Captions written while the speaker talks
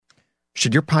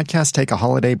Should your podcast take a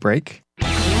holiday break?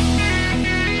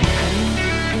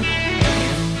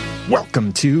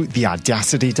 Welcome to the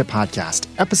Audacity to Podcast,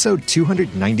 episode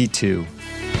 292.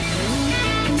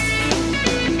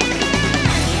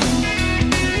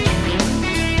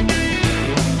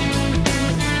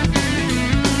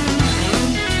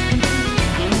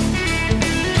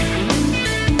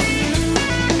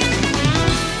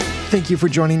 Thank you for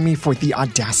joining me for the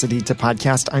Audacity to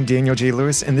Podcast. I'm Daniel J.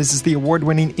 Lewis, and this is the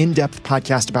award-winning in-depth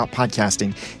podcast about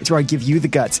podcasting. It's where I give you the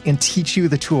guts and teach you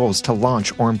the tools to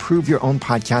launch or improve your own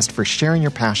podcast for sharing your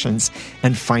passions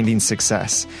and finding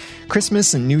success.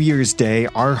 Christmas and New Year's Day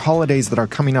are holidays that are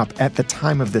coming up at the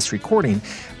time of this recording,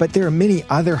 but there are many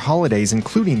other holidays,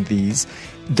 including these,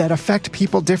 that affect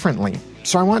people differently.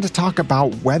 So I want to talk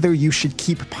about whether you should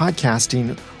keep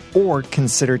podcasting or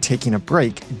consider taking a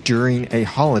break during a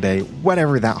holiday,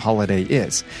 whatever that holiday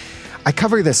is. I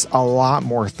cover this a lot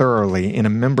more thoroughly in a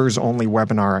members-only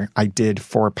webinar I did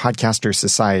for Podcaster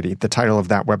Society. The title of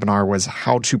that webinar was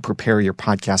How to Prepare Your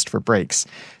Podcast for Breaks.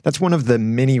 That's one of the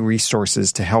many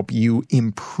resources to help you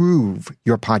improve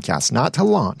your podcast, not to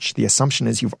launch. The assumption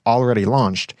is you've already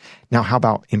launched. Now, how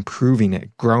about improving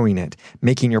it, growing it,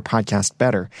 making your podcast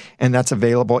better? And that's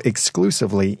available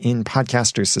exclusively in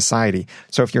Podcaster Society.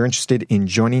 So if you're interested in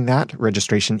joining that,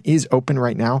 registration is open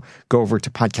right now. Go over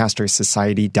to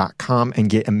podcastersociety.com and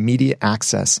get immediate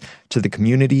access to the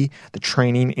community, the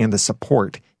training, and the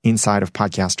support inside of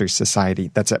Podcaster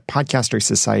Society. That's at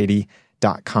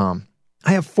podcastersociety.com.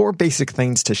 I have 4 basic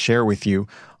things to share with you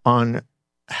on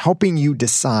helping you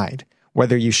decide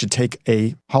whether you should take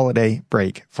a holiday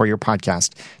break for your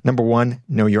podcast. Number 1,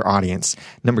 know your audience.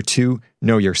 Number 2,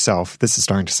 know yourself. This is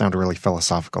starting to sound really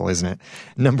philosophical, isn't it?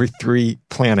 Number 3,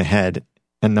 plan ahead.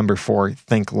 And number 4,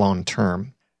 think long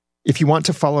term. If you want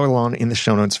to follow along in the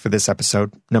show notes for this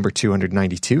episode, number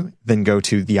 292, then go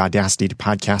to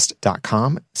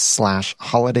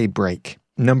theaudacitytopodcast.com/holiday break.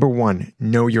 Number 1,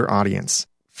 know your audience.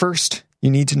 First, you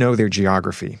need to know their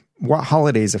geography. What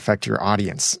holidays affect your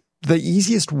audience? The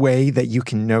easiest way that you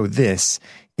can know this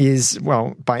is,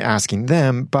 well, by asking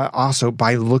them, but also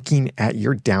by looking at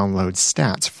your download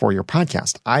stats for your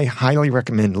podcast. I highly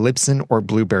recommend Libsyn or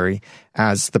Blueberry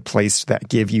as the place that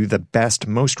give you the best,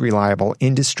 most reliable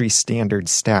industry standard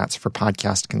stats for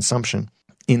podcast consumption.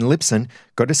 In Libsyn,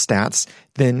 go to Stats,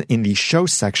 then in the Show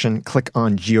section, click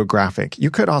on Geographic. You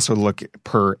could also look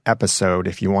per episode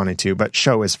if you wanted to, but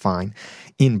Show is fine.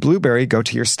 In Blueberry, go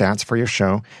to your stats for your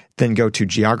show, then go to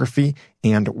Geography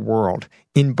and World.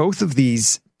 In both of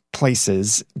these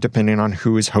places, depending on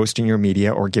who is hosting your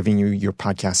media or giving you your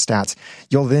podcast stats,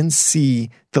 you'll then see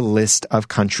the list of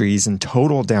countries and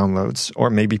total downloads, or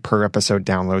maybe per episode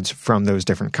downloads from those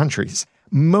different countries.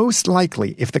 Most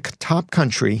likely, if the top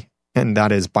country, and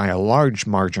that is by a large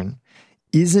margin,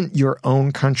 isn't your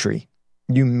own country,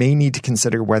 you may need to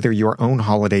consider whether your own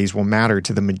holidays will matter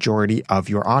to the majority of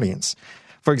your audience.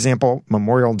 For example,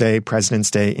 Memorial Day,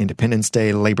 President's Day, Independence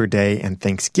Day, Labor Day, and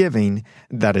Thanksgiving,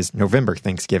 that is November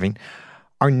Thanksgiving,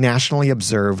 are nationally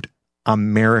observed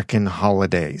American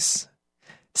holidays.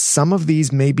 Some of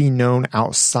these may be known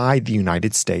outside the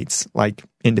United States, like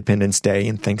Independence Day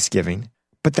and Thanksgiving,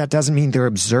 but that doesn't mean they're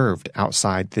observed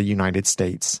outside the United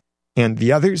States. And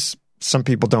the others, some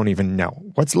people don't even know.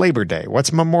 What's Labor Day?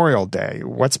 What's Memorial Day?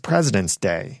 What's President's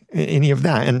Day? Any of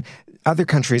that. And other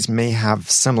countries may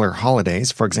have similar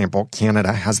holidays. For example,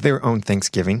 Canada has their own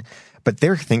Thanksgiving, but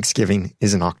their Thanksgiving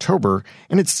is in October,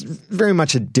 and it's very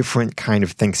much a different kind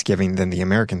of Thanksgiving than the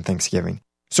American Thanksgiving.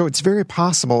 So it's very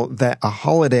possible that a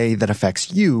holiday that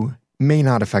affects you may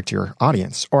not affect your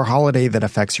audience, or a holiday that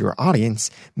affects your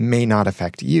audience may not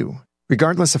affect you.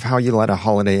 Regardless of how you let a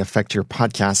holiday affect your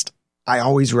podcast, I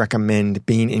always recommend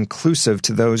being inclusive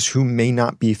to those who may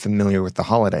not be familiar with the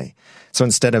holiday. So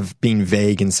instead of being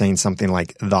vague and saying something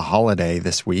like the holiday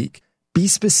this week, be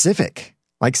specific,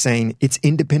 like saying it's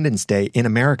Independence Day in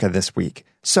America this week,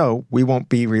 so we won't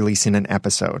be releasing an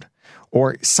episode,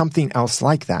 or something else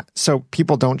like that. So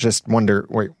people don't just wonder,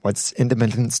 wait, what's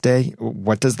Independence Day?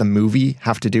 What does the movie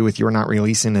have to do with you're not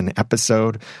releasing an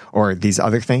episode or these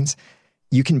other things?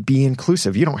 You can be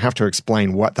inclusive. You don't have to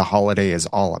explain what the holiday is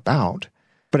all about,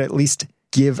 but at least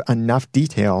give enough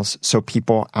details so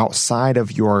people outside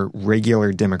of your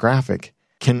regular demographic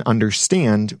can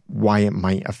understand why it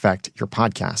might affect your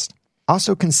podcast.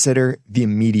 Also consider the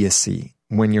immediacy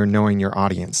when you're knowing your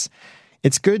audience.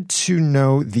 It's good to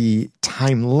know the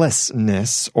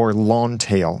timelessness or long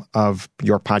tail of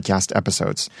your podcast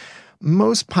episodes.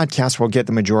 Most podcasts will get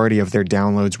the majority of their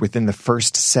downloads within the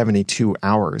first 72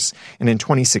 hours. And in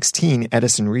 2016,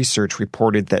 Edison Research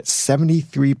reported that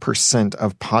 73%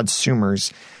 of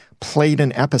podsumers played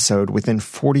an episode within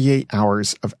 48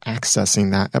 hours of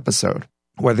accessing that episode,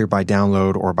 whether by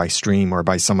download or by stream or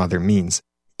by some other means.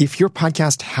 If your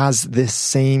podcast has this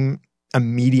same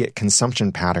immediate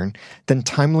consumption pattern, then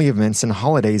timely events and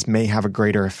holidays may have a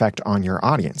greater effect on your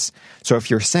audience. So if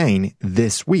you're saying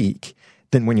this week,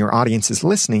 then when your audience is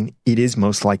listening, it is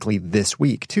most likely this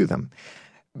week to them.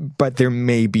 But there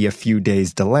may be a few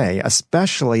days delay,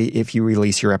 especially if you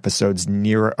release your episodes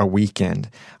near a weekend,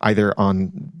 either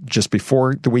on just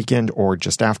before the weekend or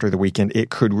just after the weekend. It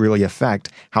could really affect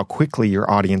how quickly your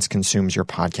audience consumes your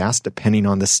podcast, depending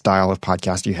on the style of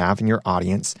podcast you have and your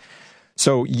audience.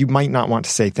 So you might not want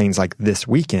to say things like this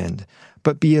weekend,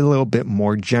 but be a little bit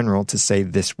more general to say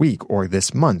this week or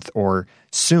this month or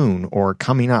soon or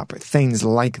coming up, things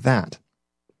like that.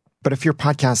 But if your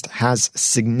podcast has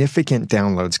significant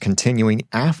downloads continuing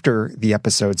after the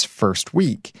episode's first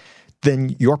week,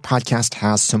 then your podcast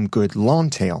has some good long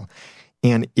tail.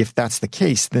 And if that's the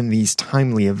case, then these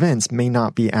timely events may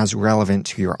not be as relevant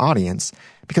to your audience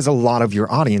because a lot of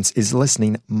your audience is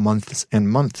listening months and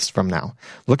months from now.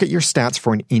 Look at your stats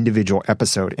for an individual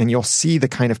episode and you'll see the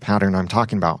kind of pattern I'm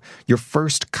talking about. Your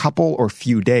first couple or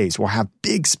few days will have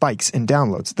big spikes in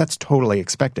downloads. That's totally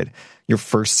expected. Your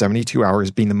first 72 hours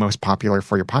being the most popular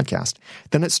for your podcast.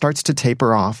 Then it starts to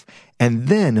taper off. And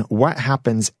then what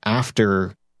happens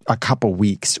after a couple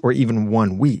weeks or even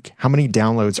 1 week? How many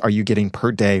downloads are you getting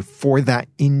per day for that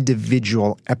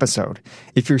individual episode?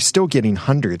 If you're still getting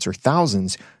hundreds or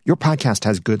thousands, your podcast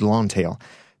has good long tail.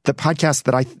 The podcast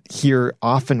that I hear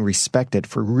often respected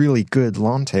for really good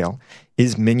long tail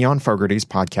is Mignon Fogarty's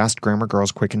podcast, Grammar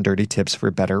Girl's Quick and Dirty Tips for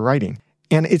Better Writing.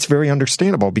 And it's very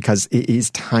understandable because it is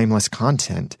timeless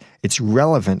content. It's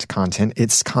relevant content.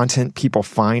 It's content people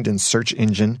find in search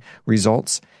engine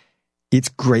results. It's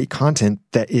great content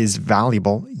that is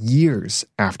valuable years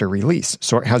after release.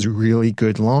 So it has really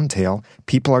good long tail.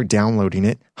 People are downloading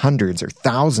it. Hundreds or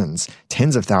thousands,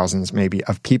 tens of thousands maybe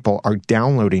of people are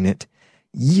downloading it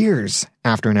years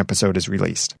after an episode is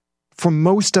released. For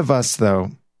most of us,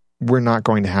 though, we're not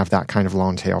going to have that kind of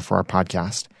long tail for our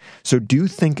podcast. So do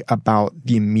think about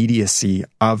the immediacy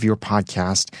of your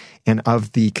podcast and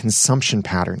of the consumption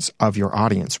patterns of your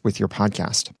audience with your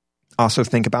podcast. Also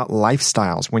think about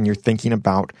lifestyles when you're thinking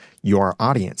about your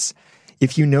audience.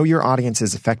 If you know your audience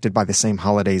is affected by the same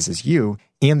holidays as you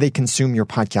and they consume your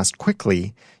podcast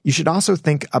quickly, you should also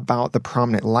think about the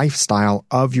prominent lifestyle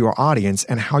of your audience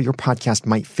and how your podcast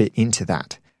might fit into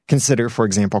that. Consider, for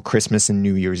example, Christmas and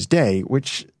New Year's Day,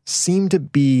 which seem to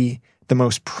be the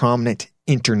most prominent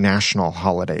international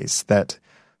holidays that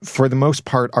for the most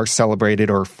part are celebrated,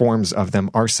 or forms of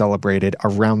them are celebrated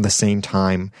around the same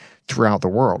time throughout the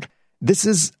world. This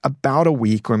is about a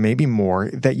week or maybe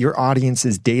more that your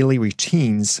audience's daily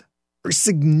routines are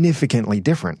significantly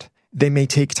different. They may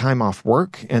take time off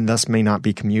work and thus may not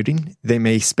be commuting. They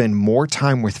may spend more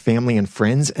time with family and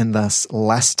friends and thus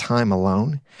less time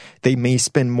alone. They may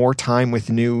spend more time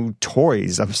with new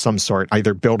toys of some sort,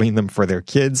 either building them for their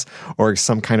kids or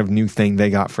some kind of new thing they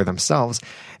got for themselves,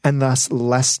 and thus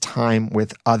less time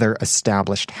with other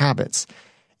established habits.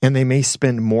 And they may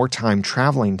spend more time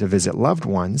traveling to visit loved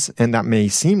ones, and that may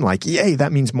seem like, yay,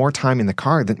 that means more time in the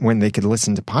car than when they could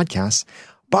listen to podcasts.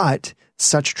 But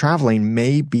such traveling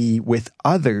may be with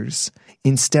others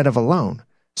instead of alone.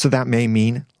 So that may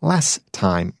mean less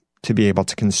time to be able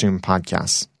to consume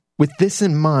podcasts. With this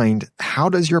in mind, how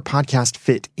does your podcast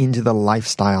fit into the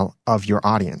lifestyle of your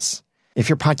audience? If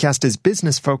your podcast is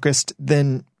business focused,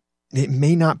 then it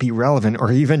may not be relevant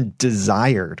or even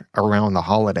desired around the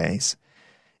holidays.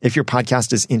 If your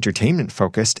podcast is entertainment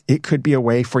focused, it could be a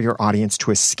way for your audience to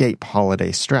escape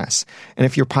holiday stress. And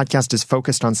if your podcast is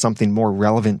focused on something more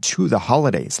relevant to the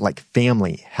holidays, like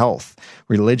family, health,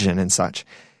 religion, and such,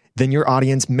 then your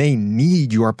audience may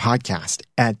need your podcast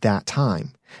at that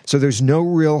time. So there's no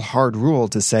real hard rule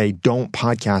to say don't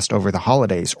podcast over the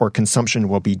holidays or consumption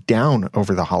will be down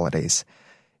over the holidays.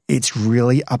 It's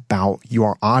really about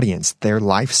your audience, their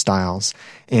lifestyles,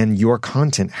 and your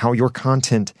content, how your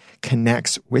content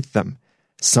connects with them.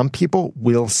 Some people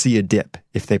will see a dip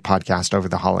if they podcast over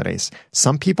the holidays.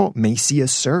 Some people may see a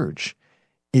surge.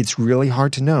 It's really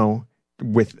hard to know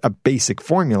with a basic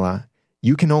formula.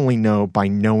 You can only know by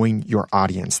knowing your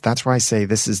audience. That's why I say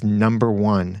this is number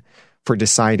one for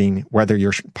deciding whether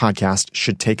your podcast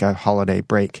should take a holiday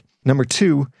break. Number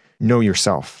two, know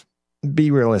yourself.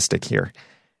 Be realistic here.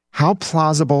 How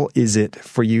plausible is it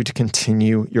for you to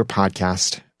continue your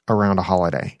podcast around a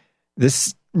holiday?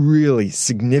 This really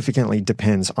significantly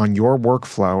depends on your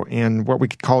workflow and what we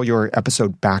could call your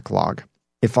episode backlog.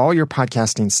 If all your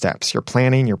podcasting steps, your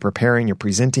planning, your preparing, your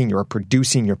presenting, your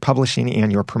producing, your publishing,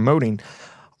 and your promoting,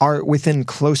 are within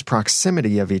close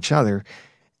proximity of each other,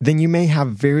 then you may have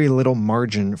very little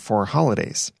margin for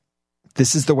holidays.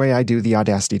 This is the way I do the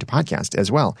Audacity to Podcast as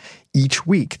well. Each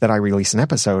week that I release an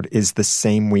episode is the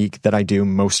same week that I do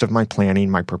most of my planning,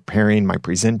 my preparing, my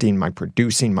presenting, my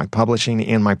producing, my publishing,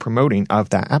 and my promoting of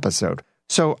that episode.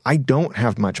 So I don't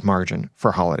have much margin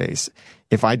for holidays.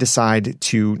 If I decide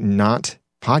to not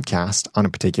podcast on a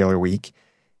particular week,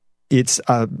 it's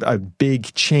a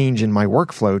big change in my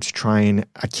workflow to try and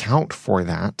account for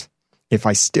that. If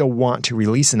I still want to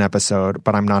release an episode,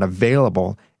 but I'm not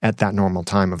available at that normal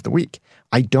time of the week,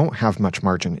 I don't have much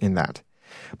margin in that.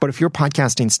 But if your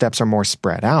podcasting steps are more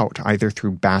spread out, either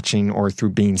through batching or through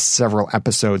being several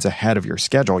episodes ahead of your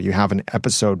schedule, you have an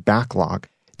episode backlog,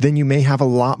 then you may have a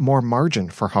lot more margin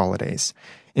for holidays.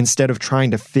 Instead of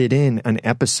trying to fit in an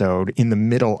episode in the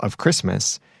middle of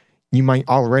Christmas, you might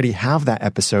already have that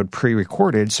episode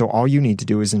pre-recorded, so all you need to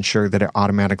do is ensure that it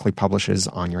automatically publishes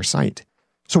on your site.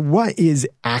 So what is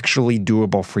actually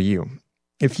doable for you?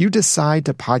 If you decide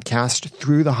to podcast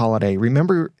through the holiday,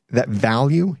 remember that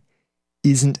value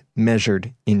isn't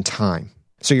measured in time.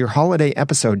 So your holiday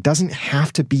episode doesn't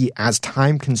have to be as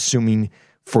time-consuming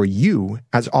for you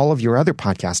as all of your other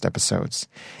podcast episodes.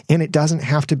 And it doesn't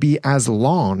have to be as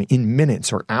long in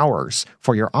minutes or hours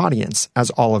for your audience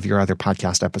as all of your other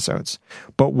podcast episodes.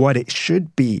 But what it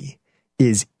should be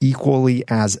is equally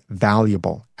as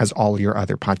valuable as all your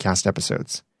other podcast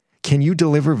episodes. Can you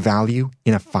deliver value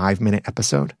in a 5-minute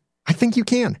episode? I think you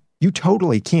can. You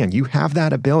totally can. You have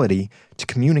that ability to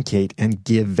communicate and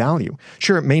give value.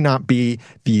 Sure, it may not be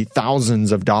the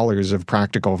thousands of dollars of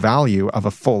practical value of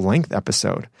a full-length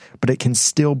episode, but it can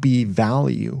still be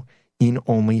value in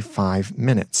only 5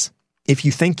 minutes. If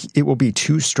you think it will be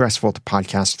too stressful to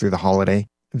podcast through the holiday,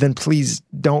 then please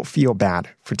don't feel bad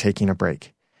for taking a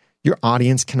break. Your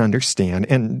audience can understand,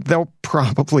 and they'll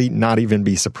probably not even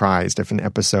be surprised if an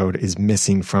episode is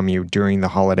missing from you during the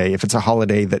holiday, if it's a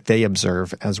holiday that they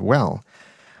observe as well.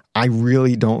 I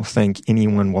really don't think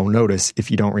anyone will notice if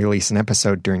you don't release an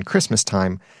episode during Christmas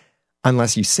time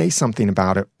unless you say something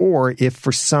about it, or if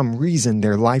for some reason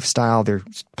their lifestyle, their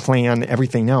plan,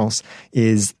 everything else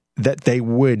is that they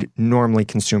would normally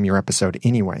consume your episode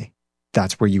anyway.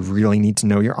 That's where you really need to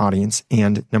know your audience,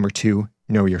 and number 2,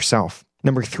 know yourself.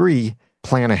 Number 3,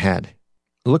 plan ahead.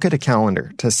 Look at a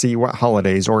calendar to see what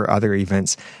holidays or other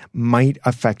events might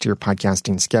affect your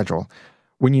podcasting schedule.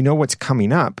 When you know what's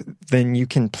coming up, then you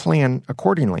can plan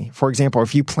accordingly. For example,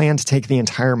 if you plan to take the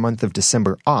entire month of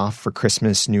December off for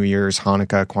Christmas, New Year's,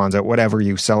 Hanukkah, Kwanzaa, whatever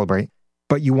you celebrate,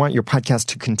 but you want your podcast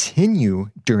to continue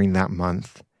during that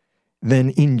month, then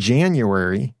in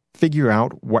January, figure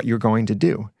out what you're going to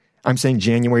do. I'm saying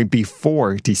January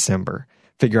before December.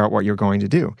 Figure out what you're going to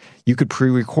do. You could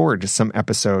pre-record some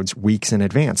episodes weeks in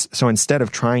advance. So instead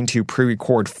of trying to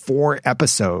pre-record 4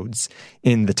 episodes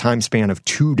in the time span of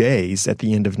 2 days at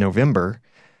the end of November,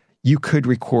 you could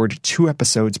record 2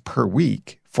 episodes per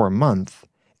week for a month,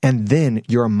 and then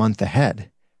you're a month ahead.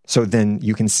 So then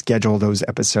you can schedule those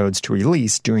episodes to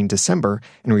release during December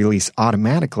and release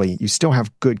automatically. You still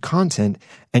have good content,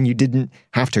 and you didn't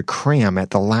have to cram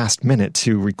at the last minute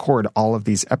to record all of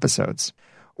these episodes.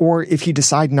 Or if you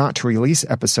decide not to release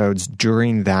episodes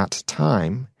during that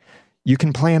time, you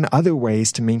can plan other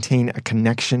ways to maintain a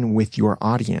connection with your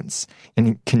audience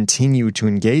and continue to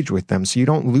engage with them so you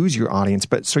don't lose your audience,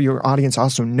 but so your audience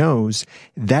also knows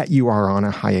that you are on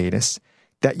a hiatus,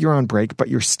 that you're on break, but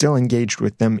you're still engaged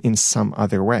with them in some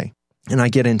other way. And I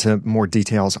get into more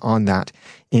details on that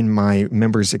in my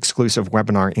members exclusive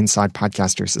webinar inside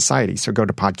Podcaster Society. So go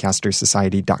to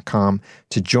podcastersociety.com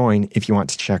to join if you want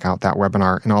to check out that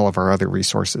webinar and all of our other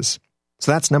resources.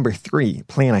 So that's number 3,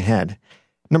 plan ahead.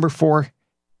 Number 4,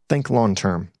 think long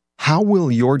term. How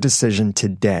will your decision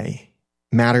today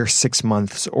matter 6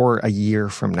 months or a year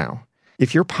from now?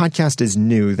 If your podcast is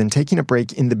new, then taking a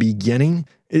break in the beginning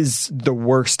is the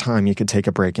worst time you could take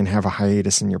a break and have a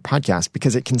hiatus in your podcast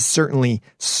because it can certainly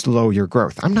slow your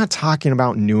growth. I'm not talking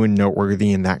about new and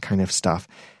noteworthy and that kind of stuff.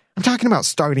 I'm talking about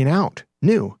starting out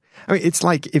new. I mean, it's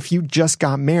like if you just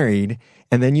got married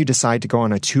and then you decide to go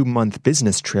on a 2-month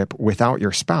business trip without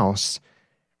your spouse,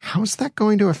 how's that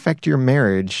going to affect your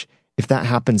marriage if that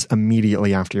happens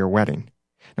immediately after your wedding?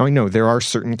 Now, I know there are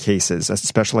certain cases,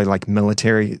 especially like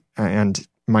military, and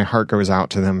my heart goes out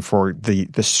to them for the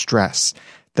stress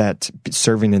that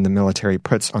serving in the military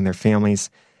puts on their families.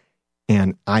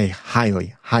 And I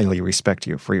highly, highly respect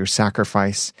you for your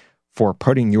sacrifice, for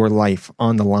putting your life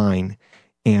on the line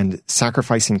and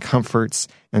sacrificing comforts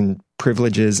and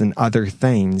privileges and other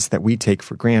things that we take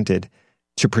for granted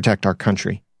to protect our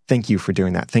country. Thank you for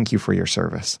doing that. Thank you for your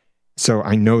service. So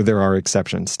I know there are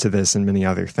exceptions to this and many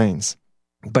other things.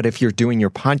 But if you're doing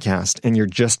your podcast and you're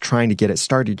just trying to get it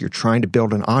started, you're trying to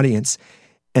build an audience,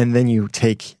 and then you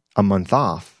take a month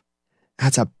off,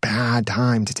 that's a bad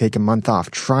time to take a month off.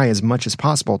 Try as much as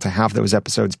possible to have those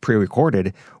episodes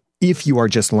pre-recorded if you are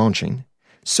just launching,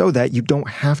 so that you don't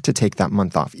have to take that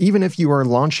month off. Even if you are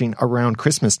launching around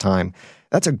Christmas time,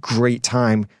 that's a great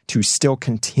time to still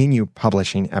continue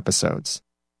publishing episodes.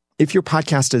 If your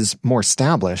podcast is more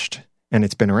established and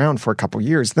it's been around for a couple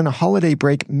years, then a holiday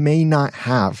break may not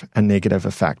have a negative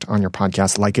effect on your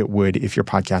podcast like it would if your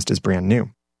podcast is brand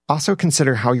new. Also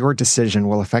consider how your decision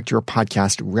will affect your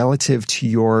podcast relative to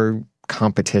your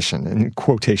competition, and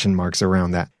quotation marks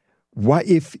around that. What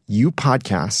if you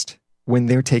podcast when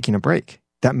they're taking a break?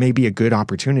 That may be a good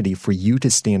opportunity for you to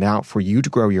stand out, for you to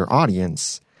grow your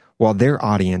audience, while their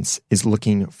audience is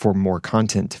looking for more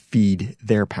content to feed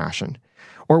their passion.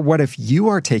 Or what if you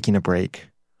are taking a break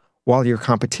while your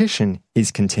competition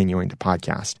is continuing to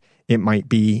podcast? It might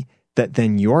be that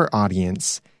then your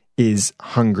audience is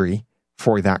hungry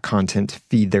for that content to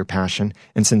feed their passion.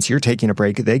 And since you're taking a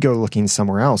break, they go looking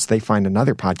somewhere else. They find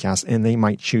another podcast and they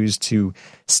might choose to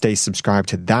stay subscribed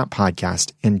to that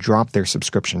podcast and drop their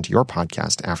subscription to your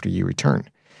podcast after you return.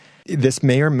 This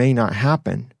may or may not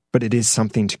happen, but it is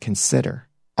something to consider.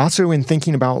 Also, in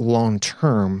thinking about long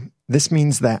term, this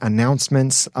means that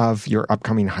announcements of your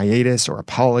upcoming hiatus or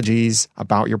apologies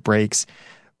about your breaks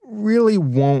really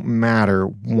won't matter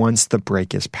once the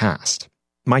break is past.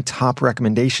 My top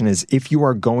recommendation is if you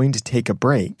are going to take a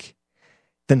break,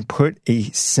 then put a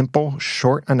simple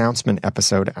short announcement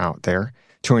episode out there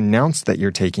to announce that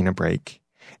you're taking a break.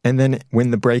 And then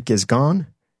when the break is gone,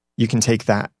 you can take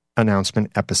that announcement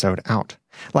episode out.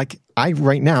 Like I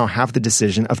right now have the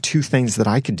decision of two things that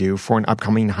I could do for an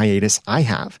upcoming hiatus I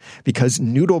have, because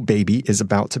Noodle Baby is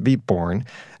about to be born.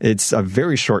 It's a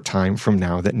very short time from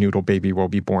now that Noodle Baby will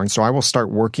be born. So I will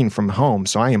start working from home.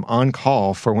 So I am on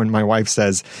call for when my wife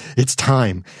says it's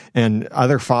time, and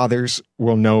other fathers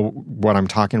will know what I'm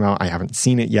talking about. I haven't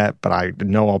seen it yet, but I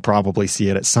know I'll probably see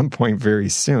it at some point very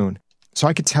soon. So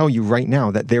I could tell you right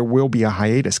now that there will be a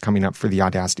hiatus coming up for the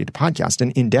Audacity to Podcast,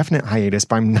 an indefinite hiatus,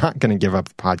 but I'm not going to give up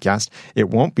the podcast. It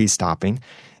won't be stopping.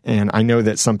 And I know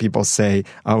that some people say,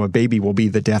 oh, a baby will be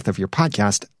the death of your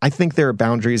podcast. I think there are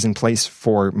boundaries in place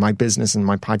for my business and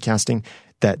my podcasting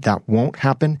that won't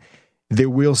happen. There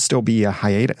will still be a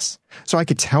hiatus. So I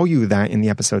could tell you that in the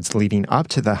episodes leading up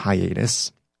to the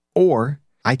hiatus, or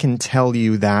I can tell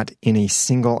you that in a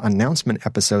single announcement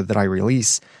episode that I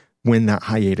release when that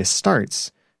hiatus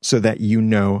starts, so that you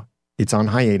know it's on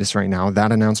hiatus right now.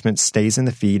 That announcement stays in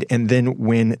the feed. And then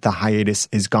when the hiatus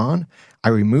is gone, I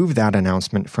remove that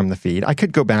announcement from the feed. I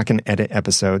could go back and edit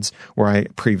episodes where I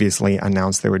previously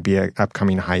announced there would be an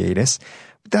upcoming hiatus.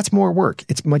 But that's more work.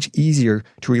 It's much easier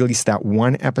to release that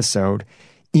one episode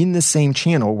in the same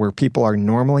channel where people are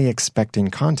normally expecting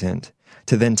content,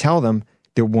 to then tell them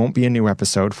there won't be a new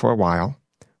episode for a while.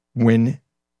 When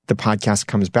the podcast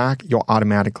comes back, you'll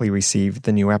automatically receive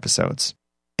the new episodes.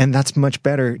 And that's much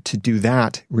better to do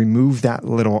that, remove that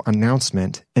little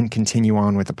announcement and continue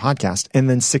on with the podcast. And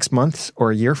then 6 months or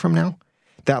a year from now,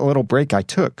 that little break I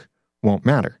took won't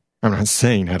matter. I'm not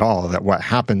saying at all that what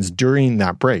happens during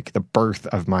that break, the birth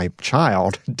of my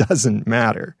child, doesn't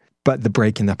matter. But the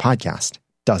break in the podcast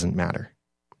doesn't matter,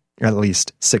 at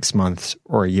least 6 months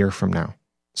or a year from now.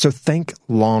 So think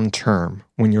long term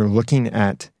when you're looking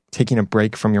at taking a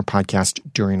break from your podcast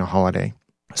during a holiday.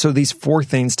 So these 4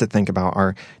 things to think about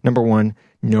are, number 1,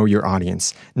 know your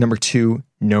audience. Number 2,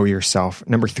 know yourself.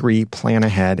 Number 3, plan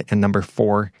ahead. And number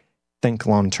 4, think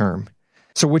long term.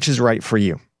 So which is right for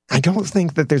you? I don't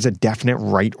think that there's a definite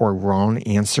right or wrong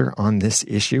answer on this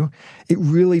issue. It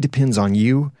really depends on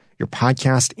you, your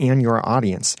podcast, and your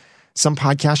audience. Some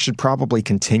podcasts should probably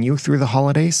continue through the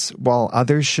holidays, while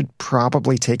others should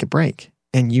probably take a break.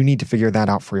 And you need to figure that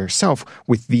out for yourself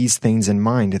with these things in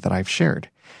mind that I've shared.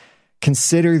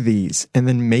 Consider these and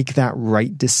then make that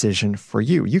right decision for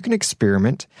you. You can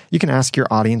experiment. You can ask your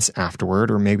audience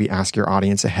afterward, or maybe ask your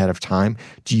audience ahead of time.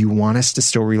 Do you want us to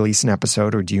still release an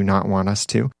episode, or do you not want us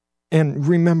to? And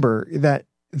remember that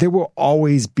there will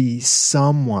always be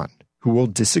someone who will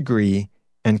disagree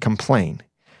and complain.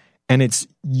 And it's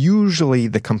usually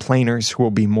the complainers who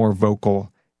will be more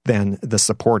vocal than the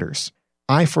supporters.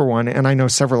 I, for one, and I know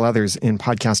several others in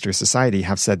Podcaster Society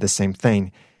have said the same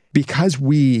thing, because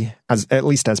we, at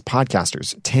least as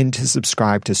podcasters, tend to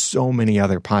subscribe to so many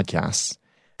other podcasts.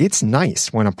 It's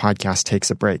nice when a podcast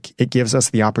takes a break. It gives us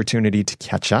the opportunity to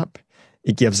catch up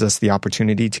It gives us the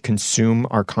opportunity to consume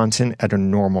our content at a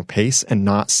normal pace and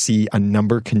not see a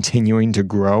number continuing to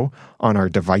grow on our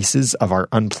devices of our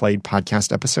unplayed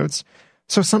podcast episodes.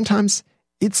 So sometimes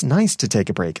it's nice to take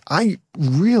a break. I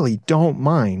really don't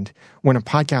mind when a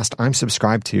podcast I'm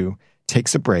subscribed to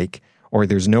takes a break or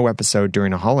there's no episode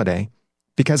during a holiday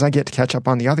because I get to catch up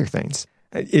on the other things.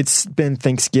 It's been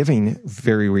Thanksgiving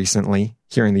very recently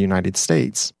here in the United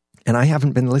States, and I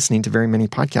haven't been listening to very many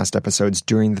podcast episodes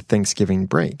during the Thanksgiving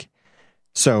break.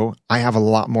 So I have a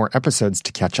lot more episodes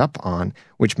to catch up on,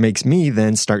 which makes me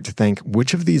then start to think,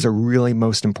 which of these are really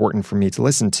most important for me to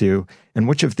listen to, and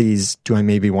which of these do I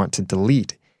maybe want to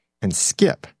delete and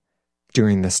skip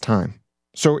during this time?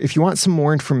 So if you want some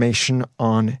more information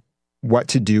on what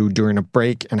to do during a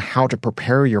break and how to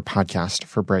prepare your podcast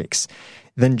for breaks,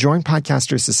 then join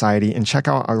Podcasters Society and check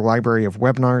out our library of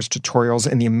webinars, tutorials,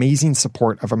 and the amazing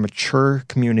support of a mature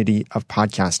community of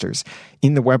podcasters.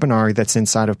 In the webinar that's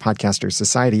inside of Podcasters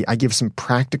Society, I give some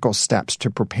practical steps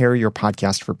to prepare your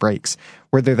podcast for breaks.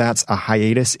 Whether that's a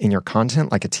hiatus in your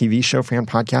content, like a TV show fan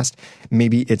podcast,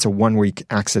 maybe it's a 1-week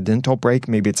accidental break,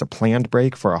 maybe it's a planned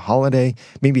break for a holiday,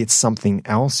 maybe it's something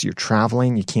else, you're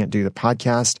traveling, you can't do the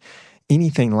podcast,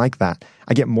 anything like that.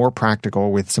 I get more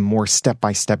practical with some more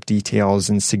step-by-step details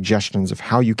and suggestions of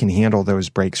how you can handle those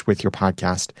breaks with your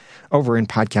podcast. Over in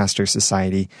Podcaster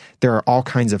Society, there are all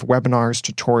kinds of webinars,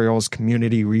 tutorials,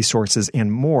 community resources,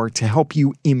 and more to help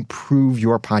you improve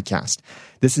your podcast.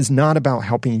 This is not about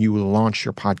helping you launch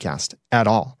your podcast at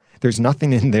all. There's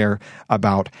nothing in there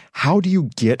about how do you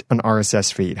get an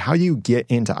RSS feed? How do you get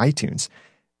into iTunes?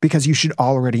 Because you should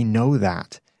already know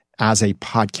that as a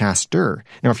podcaster.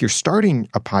 Now, if you're starting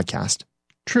a podcast,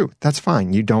 true, that's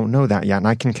fine. You don't know that yet, and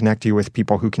I can connect you with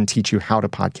people who can teach you how to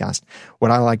podcast. What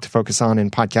I like to focus on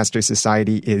in Podcaster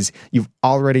Society is you've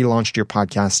already launched your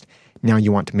podcast. Now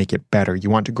you want to make it better. You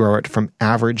want to grow it from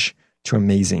average to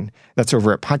amazing. That's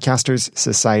over at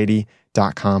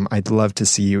podcasterssociety.com. I'd love to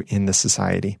see you in the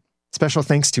society. Special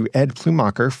thanks to Ed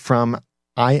Plumacher from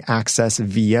iAccess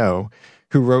VO,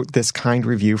 who wrote this kind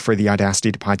review for the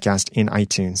Audacity to Podcast in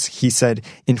iTunes. He said,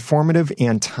 informative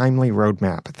and timely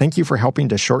roadmap. Thank you for helping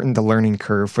to shorten the learning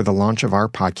curve for the launch of our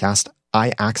podcast,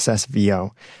 iAccess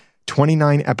VO.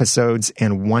 29 episodes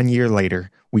and 1 year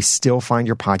later, we still find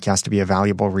your podcast to be a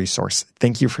valuable resource.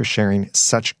 Thank you for sharing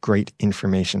such great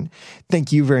information.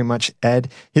 Thank you very much, Ed.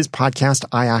 His podcast,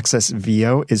 iAccess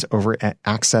VO, is over at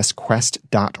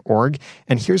accessquest.org.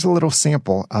 And here's a little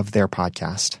sample of their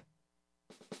podcast.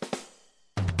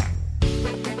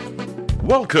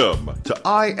 Welcome to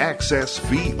iAccess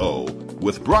VO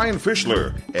with Brian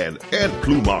Fischler and Ed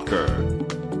Plumacher.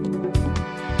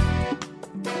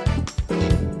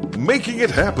 Making it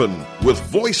happen with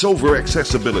voiceover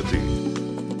accessibility.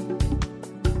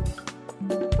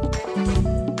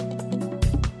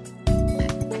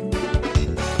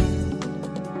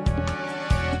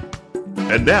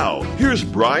 And now, here's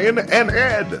Brian and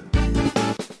Ed.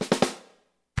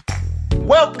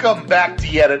 Welcome back to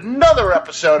yet another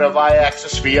episode of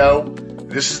iAccess VO.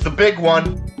 This is the big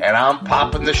one, and I'm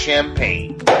popping the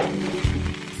champagne.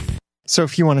 So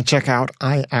if you want to check out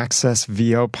iAccess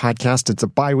VO podcast, it's a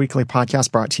bi-weekly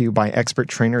podcast brought to you by expert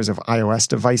trainers of iOS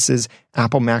devices,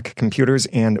 Apple Mac computers,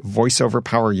 and VoiceOver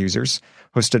power users,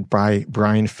 hosted by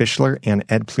Brian Fischler and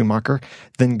Ed Plumacher.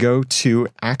 Then go to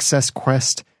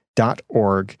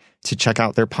accessquest.org to check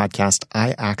out their podcast,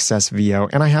 iAccess VO.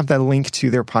 And I have that link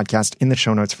to their podcast in the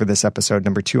show notes for this episode,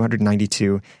 number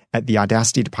 292, at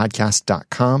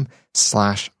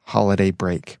theaudacitytopodcast.com/holiday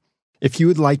break. If you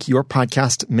would like your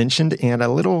podcast mentioned and a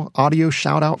little audio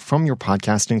shout out from your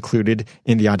podcast included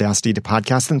in the Audacity to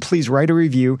Podcast, then please write a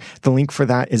review. The link for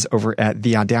that is over at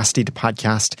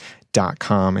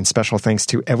theaudacitytopodcast.com. And special thanks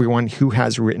to everyone who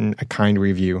has written a kind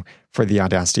review for the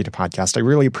Audacity to Podcast. I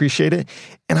really appreciate it.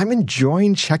 And I'm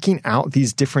enjoying checking out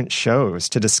these different shows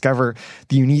to discover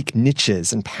the unique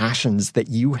niches and passions that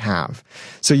you have.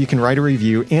 So you can write a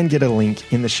review and get a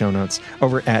link in the show notes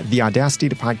over at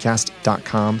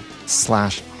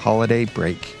theaudacitytopodcast.com/holiday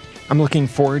break. I'm looking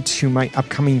forward to my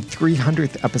upcoming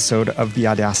 300th episode of the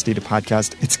Audacity to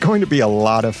Podcast. It's going to be a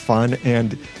lot of fun,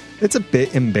 and it's a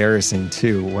bit embarrassing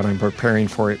too when I'm preparing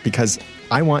for it because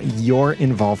I want your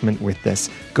involvement with this.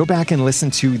 Go back and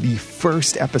listen to the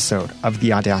first episode of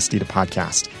the Audacity to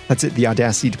Podcast. That's at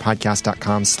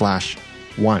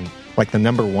theaudacitytopodcast.com/1, like the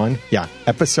number 1. Yeah,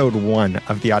 episode 1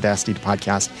 of the Audacity to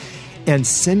Podcast. And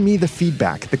send me the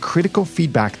feedback, the critical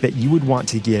feedback that you would want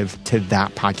to give to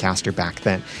that podcaster back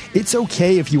then. It's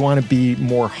okay if you want to be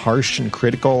more harsh and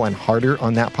critical and harder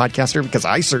on that podcaster, because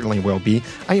I certainly will be.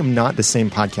 I am not the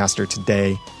same podcaster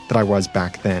today that I was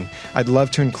back then. I'd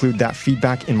love to include that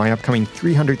feedback in my upcoming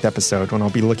 300th episode when I'll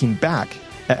be looking back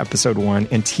at episode 1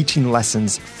 and teaching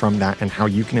lessons from that and how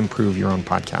you can improve your own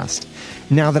podcast.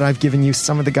 Now that I've given you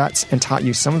some of the guts and taught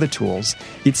you some of the tools,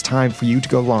 it's time for you to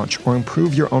go launch or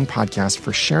improve your own podcast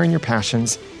for sharing your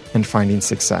passions and finding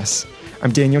success.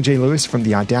 I'm Daniel J. Lewis from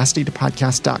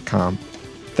theaudacitytopodcast.com.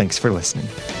 Thanks for listening.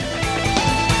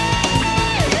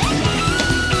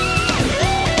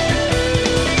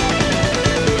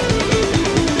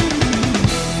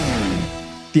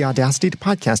 The Audacity to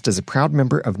Podcast is a proud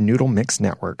member of Noodle Mix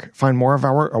Network. Find more of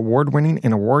our award-winning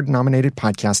and award-nominated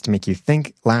podcasts to make you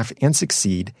think, laugh, and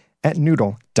succeed at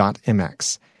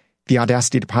noodle.mx. The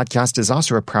Audacity to Podcast is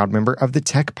also a proud member of the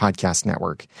Tech Podcast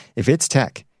Network. If it's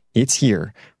tech, it's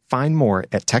here. Find more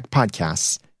at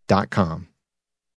techpodcasts.com.